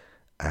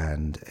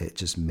 and it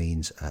just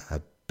means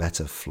a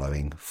better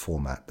flowing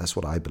format. That's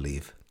what I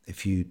believe.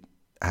 If you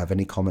have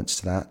any comments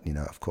to that,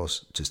 of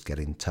course, just get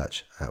in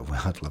touch.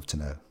 I'd love to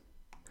know.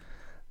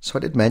 So I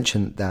did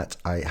mention that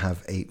I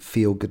have a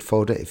feel-good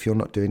folder. If you're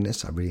not doing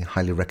this, I really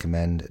highly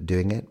recommend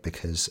doing it,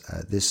 because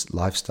this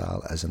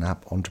lifestyle as an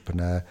app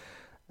entrepreneur,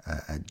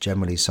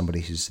 generally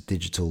somebody who's a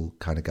digital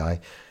kind of guy,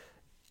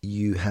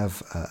 you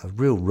have a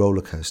real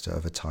roller coaster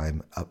over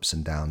time, ups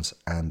and downs.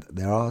 And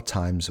there are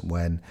times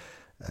when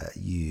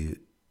you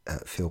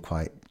feel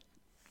quite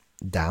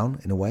down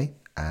in a way,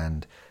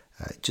 and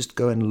just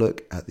go and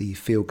look at the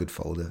feel-good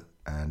folder,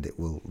 and it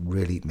will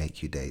really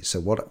make your day. So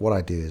what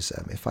I do is,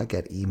 if I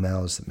get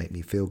emails that make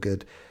me feel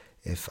good,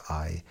 if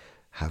I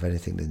have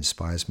anything that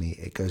inspires me,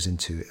 it goes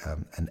into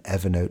an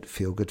Evernote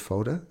feel-good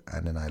folder,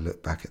 and then I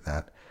look back at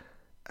that,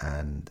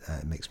 and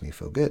it makes me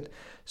feel good.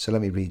 So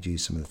let me read you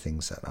some of the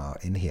things that are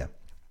in here.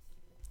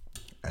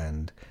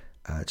 And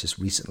just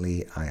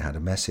recently I had a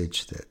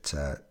message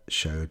that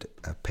showed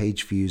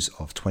page views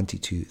of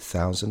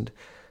 22,000,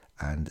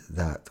 and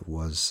that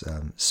was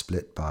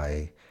split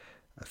by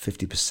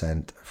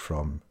 50%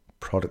 from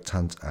Product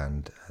Hunt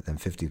and then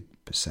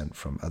 50%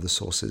 from other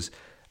sources.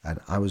 And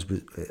I was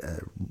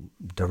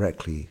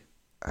directly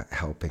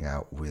helping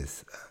out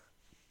with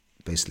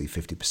basically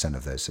 50%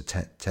 of those, so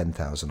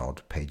 10,000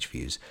 odd page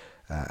views.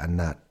 And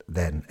that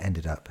then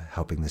ended up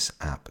helping this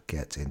app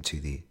get into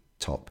the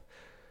top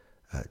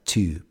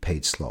 2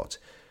 paid slot.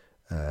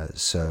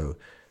 So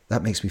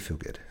that makes me feel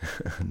good.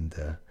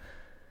 And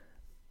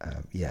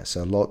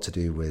so a lot to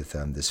do with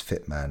this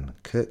Fitman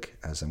Cook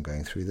as I'm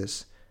going through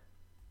this.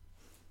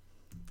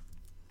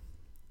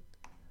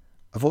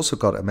 I've also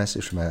got a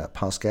message from a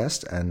past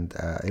guest, and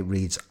it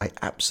reads, "I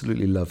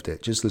absolutely loved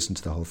it. Just listen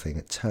to the whole thing.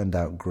 It turned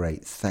out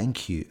great.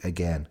 Thank you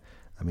again."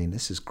 I mean,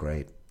 this is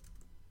great.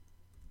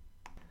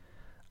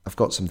 I've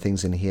got some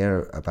things in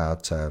here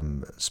about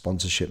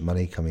sponsorship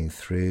money coming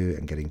through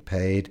and getting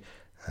paid.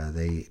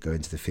 They go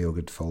into the feel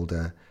good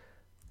folder.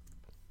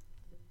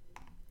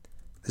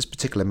 This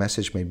particular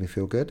message made me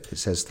feel good. It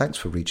says, "Thanks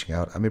for reaching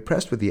out. I'm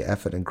impressed with the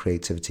effort and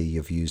creativity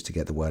you've used to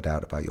get the word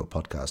out about your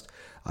podcast.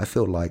 I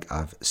feel like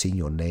I've seen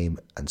your name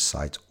and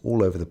site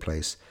all over the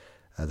place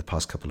the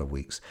past couple of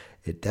weeks.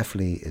 It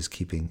definitely is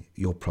keeping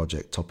your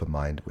project top of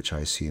mind, which I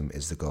assume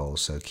is the goal.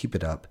 So keep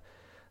it up."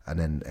 And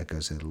then it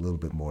goes a little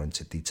bit more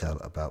into detail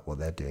about what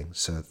they're doing.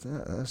 So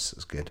that's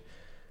good.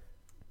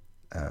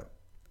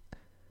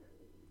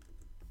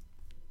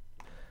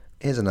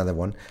 Here's another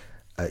one.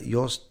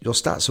 Your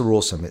stats are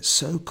awesome. It's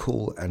so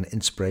cool and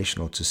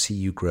inspirational to see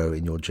you grow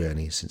in your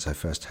journey since I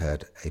first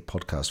heard a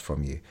podcast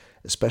from you,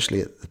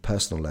 especially at the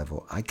personal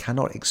level. I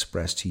cannot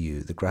express to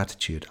you the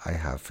gratitude I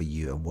have for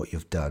you and what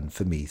you've done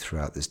for me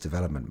throughout this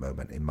development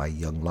moment in my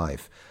young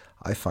life.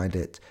 I find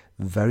it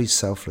very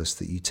selfless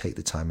that you take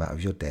the time out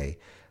of your day,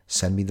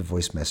 send me the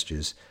voice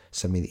messages,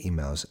 send me the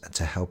emails, and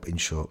to help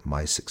ensure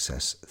my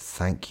success.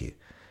 Thank you.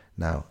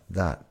 Now,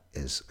 that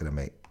is going to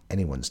make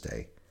anyone's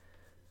day.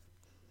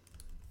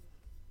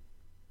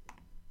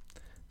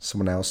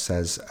 Someone else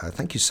says,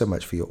 thank you so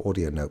much for your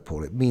audio note,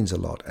 Paul. It means a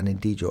lot. And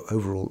indeed, your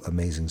overall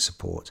amazing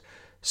support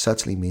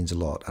certainly means a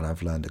lot. And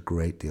I've learned a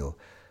great deal.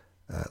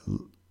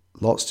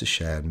 Lots to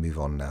share and move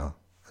on now.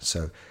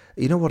 So,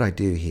 you know what I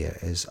do here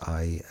is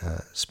I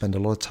spend a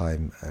lot of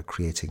time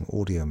creating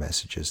audio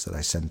messages that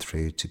I send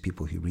through to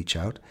people who reach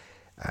out.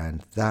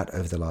 And that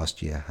over the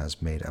last year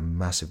has made a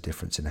massive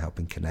difference in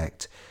helping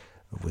connect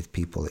with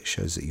people. It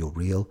shows that you're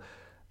real.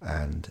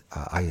 And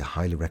I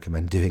highly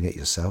recommend doing it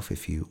yourself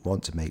if you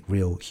want to make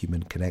real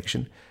human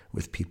connection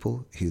with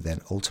people who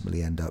then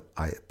ultimately end up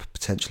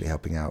potentially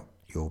helping out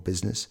your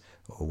business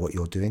or what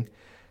you're doing.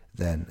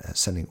 Then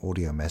sending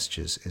audio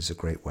messages is a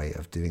great way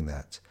of doing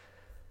that.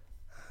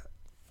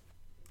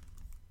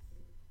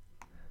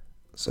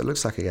 So it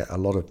looks like I get a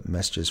lot of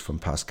messages from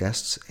past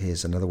guests.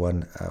 Here's another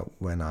one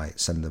when I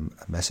send them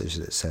a message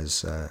that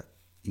says,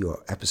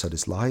 your episode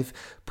is live.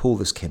 Paul,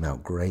 this came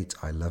out great.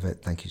 I love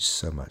it. Thank you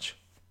so much.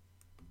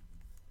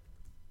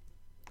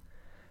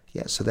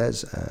 Yeah, so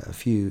there's a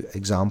few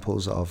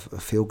examples of a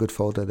feel-good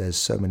folder. There's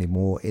so many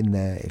more in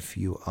there. If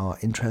you are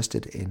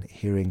interested in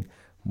hearing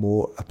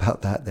more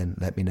about that, then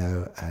let me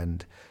know,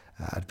 and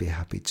I'd be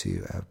happy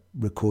to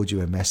record you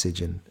a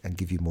message and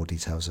give you more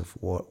details of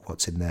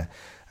what's in there.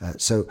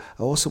 So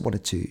I also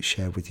wanted to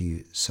share with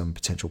you some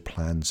potential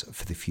plans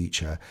for the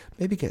future,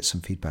 maybe get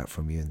some feedback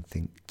from you and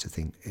think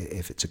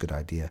if it's a good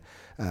idea.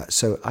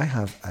 So I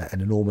have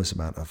an enormous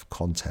amount of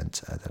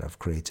content that I've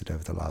created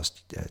over the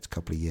last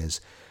couple of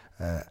years.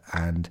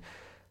 And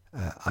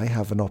I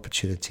have an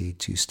opportunity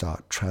to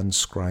start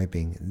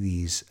transcribing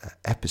these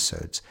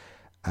episodes.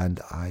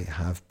 And I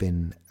have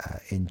been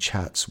in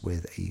chats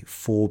with a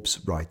Forbes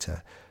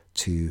writer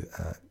to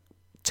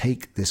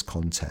take this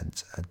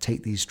content and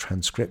take these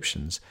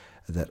transcriptions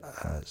that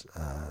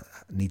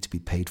need to be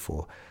paid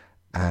for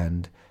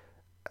and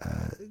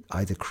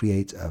either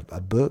create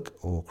a book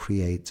or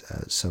create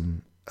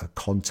some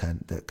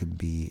content that can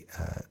be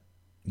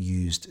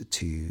used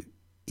to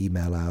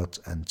email out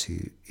and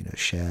to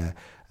share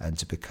and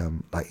to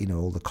become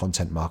all the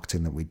content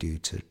marketing that we do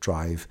to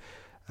drive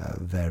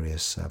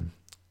various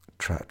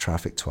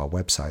traffic to our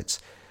websites.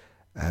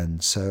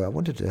 And so I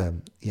wanted to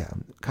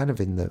I'm kind of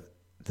in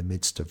the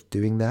midst of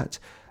doing that,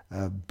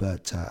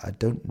 but I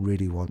don't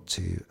really want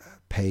to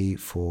pay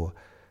for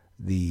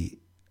the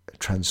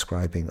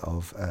transcribing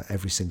of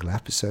every single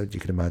episode. You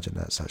can imagine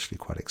that's actually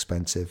quite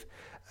expensive.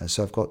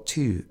 So I've got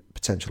two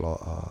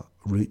potential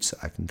routes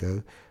that I can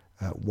go.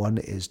 One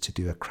is to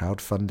do a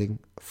crowdfunding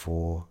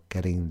for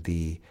getting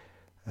the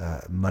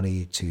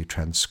money to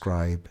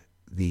transcribe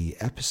the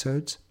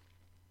episodes.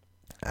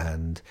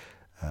 And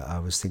I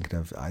was thinking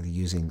of either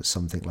using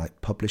something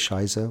like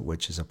Publishizer,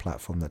 which is a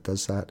platform that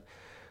does that,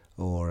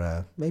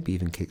 or maybe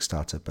even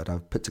Kickstarter. But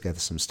I've put together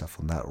some stuff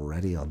on that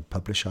already on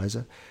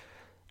Publishizer.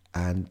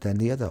 And then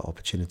the other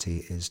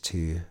opportunity is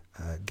to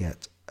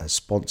get a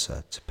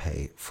sponsor to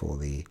pay for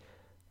the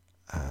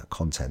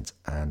content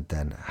and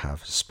then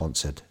have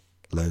sponsored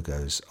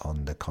logos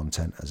on the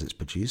content as it's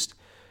produced.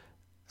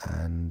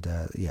 And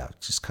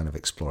just kind of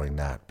exploring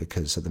that,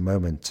 because at the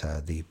moment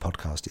the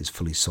podcast is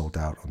fully sold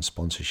out on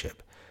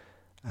sponsorship,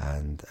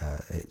 and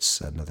it's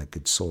another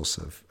good source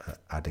of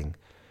adding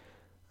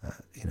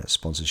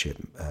sponsorship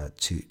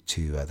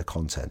to the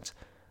content.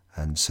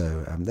 And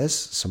so there's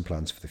some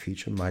plans for the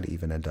future. Might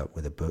even end up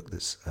with a book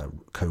that's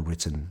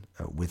co-written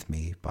with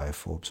me by a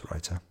Forbes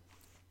writer.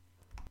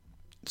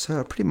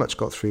 So I pretty much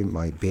got through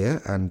my beer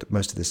and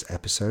most of this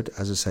episode.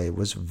 As I say, it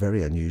was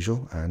very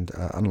unusual, and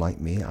unlike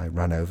me, I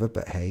ran over,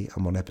 but hey,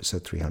 I'm on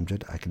episode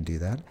 300, I can do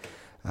that.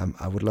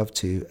 I would love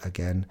to,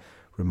 again,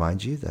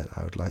 remind you that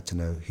I would like to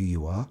know who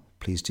you are.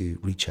 Please do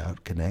reach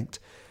out, connect.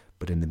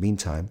 But in the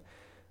meantime,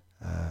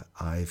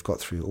 I've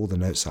got through all the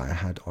notes that I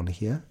had on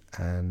here,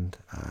 and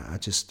I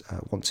just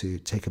want to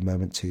take a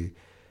moment to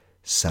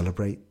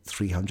celebrate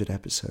 300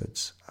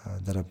 episodes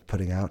that I'm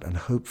putting out, and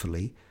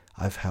hopefully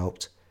I've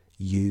helped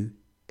you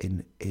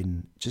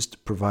in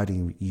just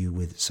providing you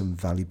with some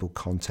valuable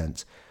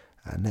content.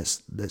 And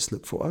let's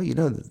look for,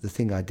 the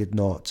thing I did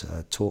not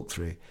talk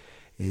through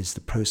is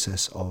the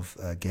process of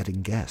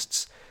getting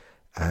guests.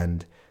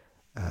 And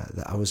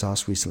I was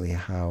asked recently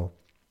how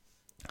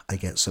I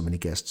get so many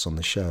guests on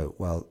the show.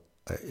 Well,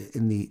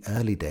 in the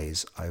early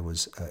days, I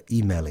was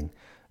emailing,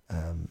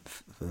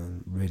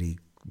 really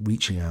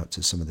reaching out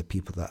to some of the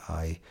people that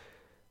I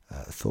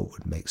thought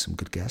would make some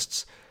good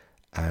guests.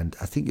 And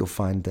I think you'll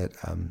find that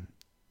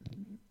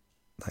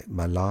like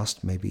my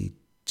last maybe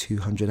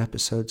 200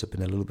 episodes have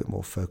been a little bit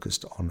more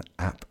focused on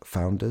app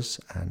founders,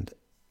 and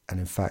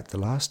in fact the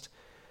last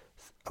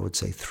I would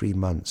say 3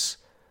 months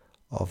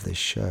of this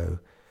show,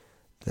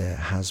 there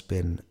has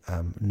been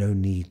no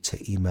need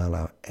to email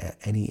out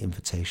any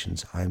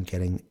invitations. I'm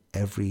getting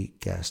every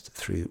guest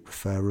through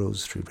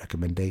referrals, through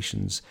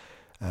recommendations,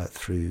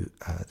 through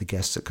the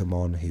guests that come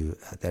on who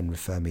then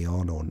refer me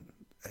on, or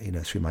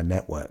through my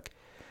network.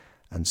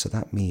 And so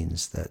that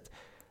means that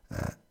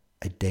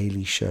a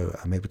daily show,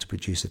 I'm able to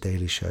produce a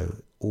daily show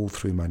all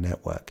through my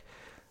network.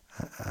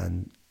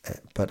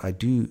 But I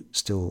do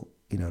still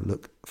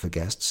look for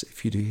guests.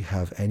 If you do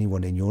have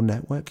anyone in your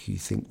network who you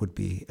think would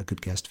be a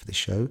good guest for the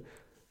show,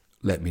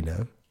 let me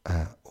know.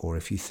 Or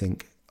if you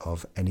think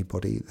of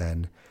anybody,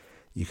 then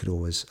you could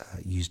always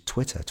use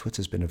Twitter.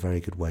 Twitter's been a very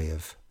good way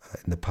of,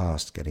 in the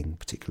past, getting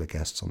particular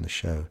guests on the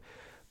show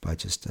by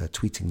just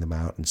tweeting them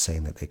out and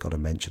saying that they got a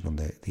mention on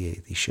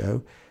the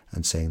show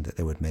and saying that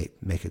they would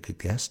make a good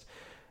guest.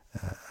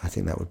 I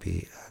think that would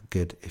be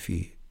good if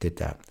you did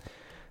that.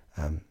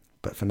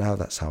 But for now,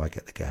 that's how I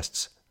get the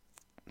guests.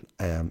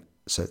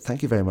 So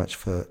thank you very much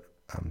for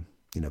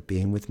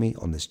being with me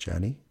on this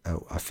journey.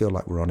 I feel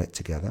like we're on it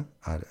together.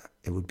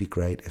 It would be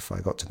great if I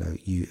got to know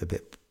you a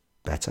bit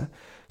better.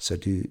 So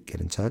do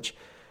get in touch.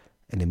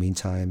 In the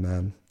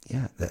meantime,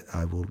 that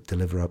I will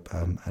deliver up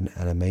an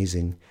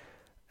amazing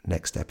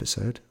next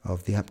episode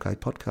of the App Guy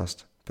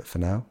podcast. But for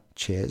now,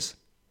 cheers.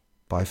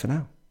 Bye for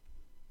now.